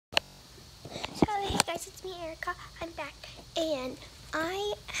guys, it's me, Erica. I'm back, and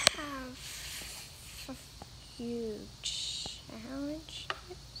I have a huge challenge.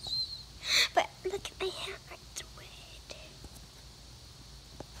 But look at my hair, it's red.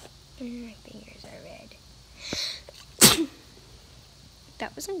 And my fingers are red.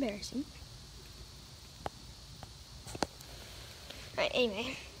 That was embarrassing. Alright,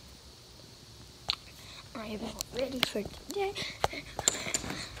 anyway. I am all ready for today.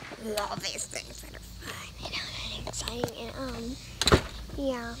 Love these things that are fun and exciting. And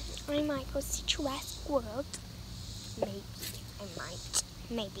yeah, I might go see Jurassic World. Maybe I might,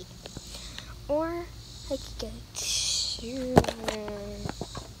 maybe. Or I could go to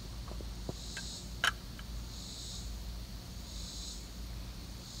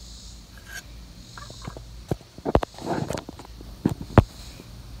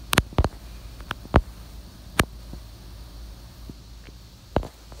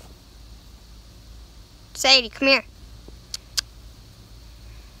Sadie, come here.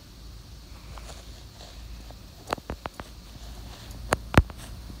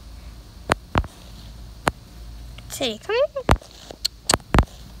 Sadie, come here.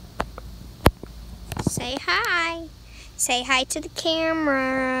 Say hi. Say hi to the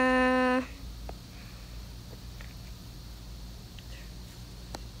camera.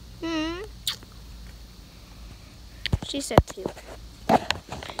 She's so cute.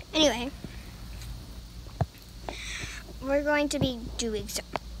 Anyway. We're going to be doing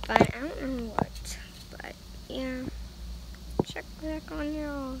something fun. I don't know what, but yeah. Check back on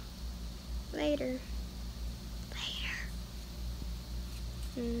y'all later.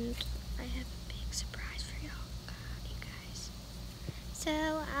 And I have a big surprise for y'all, you guys. So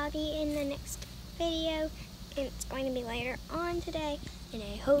I'll be in the next video, and it's going to be later on today. And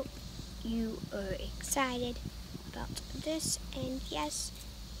I hope you are excited about this, and yes,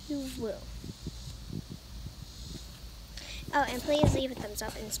 you will. Oh, and please leave a thumbs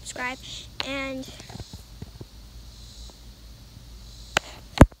up and subscribe. And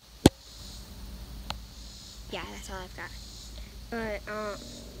yeah, that's all I've got.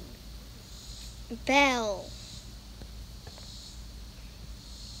 Bell.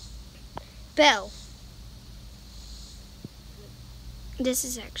 This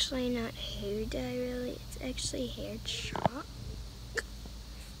is actually not hair dye, really. It's actually hair chalk.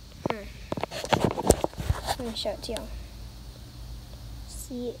 Let me show it to y'all.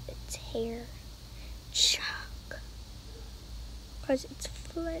 See, it's hair chalk. Because it's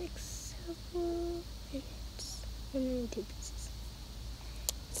flexible. And it's in 2 pieces.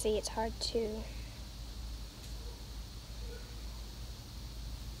 See, it's hard to...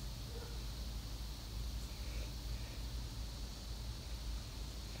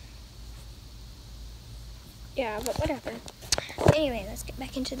 Yeah, but whatever. Anyway, let's get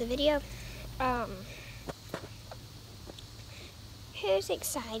back into the video. Who's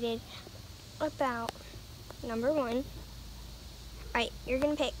excited about number 1? Alright, you're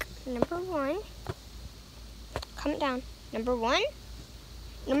gonna pick number 1. Comment down. Number 1,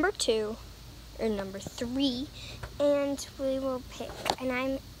 number 2, or number 3, and we will pick.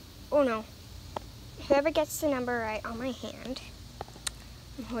 And oh no, whoever gets the number right on my hand,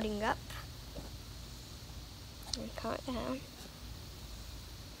 I'm holding up. And comment down.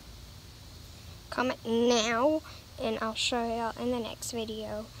 Comment now, and I'll show you in the next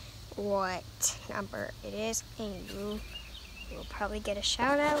video what number it is, and you will probably get a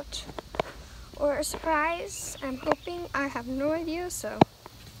shout out or a surprise. I'm hoping. I have no idea, so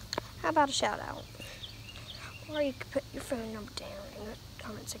how about a shout out? Or you could put your phone number down in the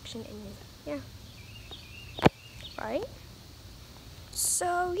comment section, and yeah. Right?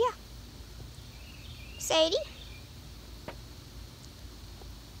 So yeah. Sadie?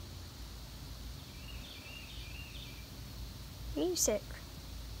 Music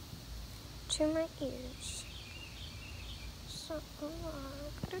to my ears. Something like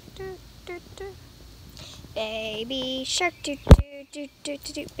baby shark do do do do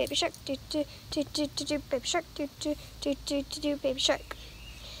do do, baby shark do do do do do do, baby shark do do do do do do, baby shark.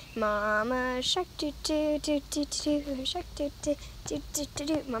 Mama shark do do do do do, baby shark do do do do do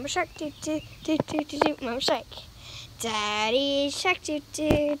do, mama shark do do do do do do, mama shark. Daddy shark do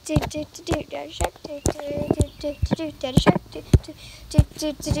do do do do do, daddy shark do do do do do, daddy shark do do do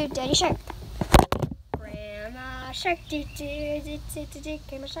do do do, daddy shark. Grandma shark do do do do do do,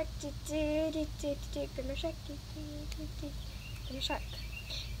 grandma shark do do do do do, grandma shark do do do do, grandma shark.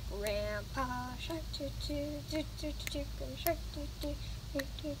 Grandpa shark do do do do do, grandma shark do do do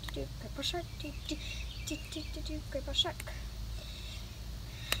do do, grandpa shark do do do do do, grandpa shark.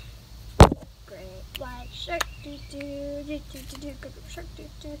 great white shark, do do do do do do, great shark, do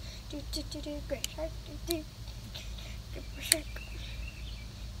do do do do do, great shark, do do, great shark,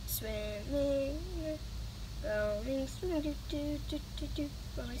 swimming, going swimming, do do do do do,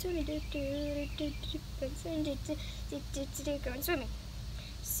 going swimming, do do do do do, going swimming, do do do do do, going swimming.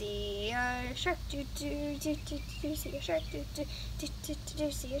 See a shark, do do do do do, see a shark, do do do do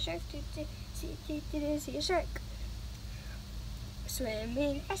do, see a shark, do do do do do, see a shark.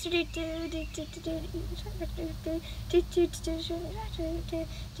 Swimming faster, do do do do do do, shark, do do do do do,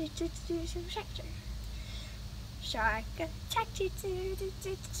 shark, shark attack, do do do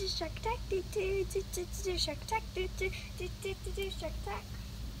do do, shark attack, do do do do do, shark attack, do do do do do, shark attack.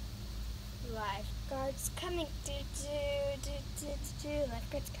 Lifeguards coming, do do do do do,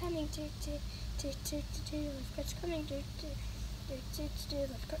 lifeguards coming, do do do do do, lifeguards coming, do do do do do,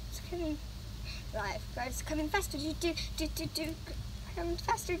 lifeguards coming. Lifeguards coming faster, do do do do do, coming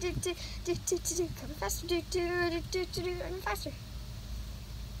faster, do do do do do, coming faster, do do do do do, coming faster.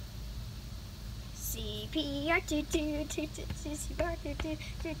 CPR, do do do do do, CPR, do do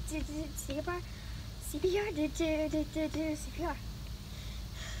do do do, CPR, CPR, do do do do do, CPR.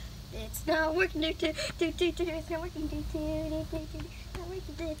 It's not working, do do do do do, it's not working, do do do do do, not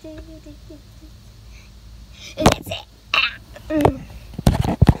working, do do do do do. And that's it.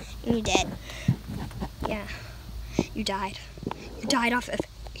 And you're dead. Yeah, you died. You died off of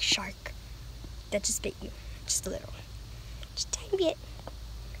a shark that just bit you, just a little, just a tiny bit,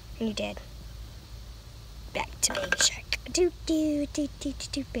 and you're dead. Back to baby shark. Do do do do do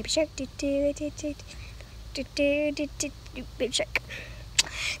do, baby shark. Do do do do do do do do do, baby shark.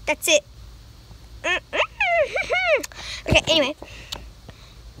 That's it. Okay, anyway.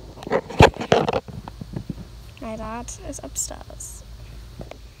 My dad is upstairs.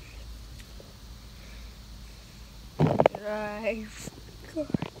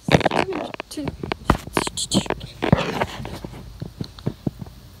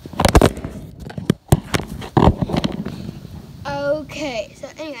 Okay, so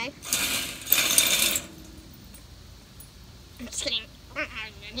anyway. I'm just kidding.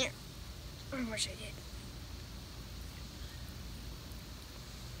 I wish I did.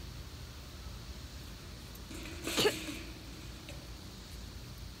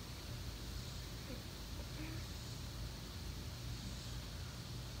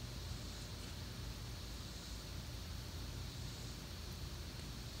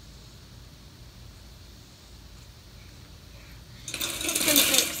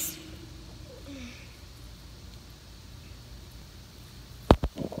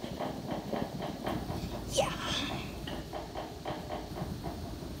 Yeah.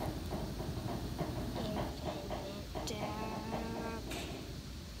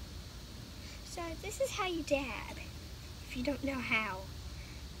 So this is how you dab. If you don't know how,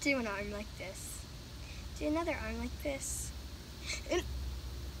 do an arm like this. Do another arm like this. And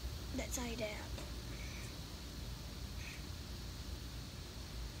that's how you dab.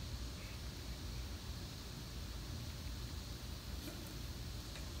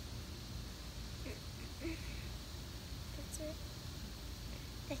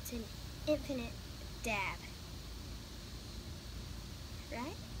 That's an infinite dab.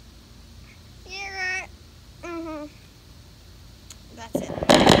 Right? Yeah, right. That's it.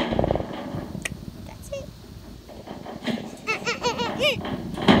 That's it.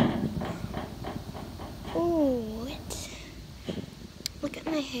 Oh, wet. Look at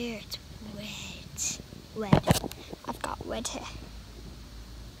my hair. It's wet. Wet. I've got wet hair.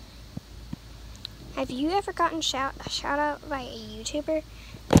 Have you ever gotten a shout out by a YouTuber?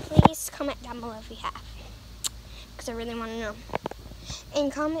 Please comment down below if you have, because I really want to know.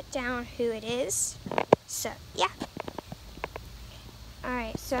 And comment down who it is. So, yeah.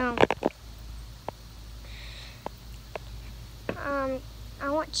 Alright, so I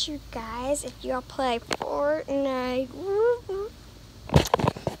want you guys, if y'all play Fortnite,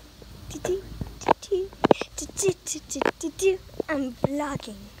 I'm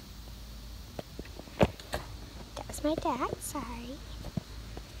vlogging. That was my dad, sorry.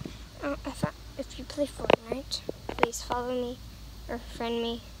 If you play Fortnite, please follow me or friend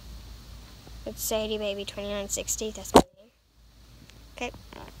me. It's Sadie Baby 2960. That's my name. Okay,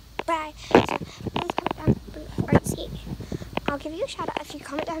 bye. So please comment down below. Or see, I'll give you a shout out if you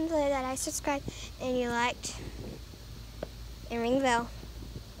comment down below that I subscribed and you liked, and ring the bell.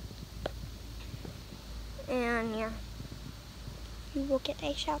 And yeah, you will get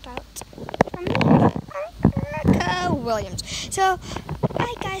a shout out from me, Erica Williams. So,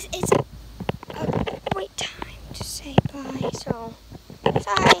 bye guys. It's a great time to say bye. So,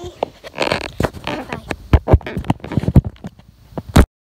 sorry.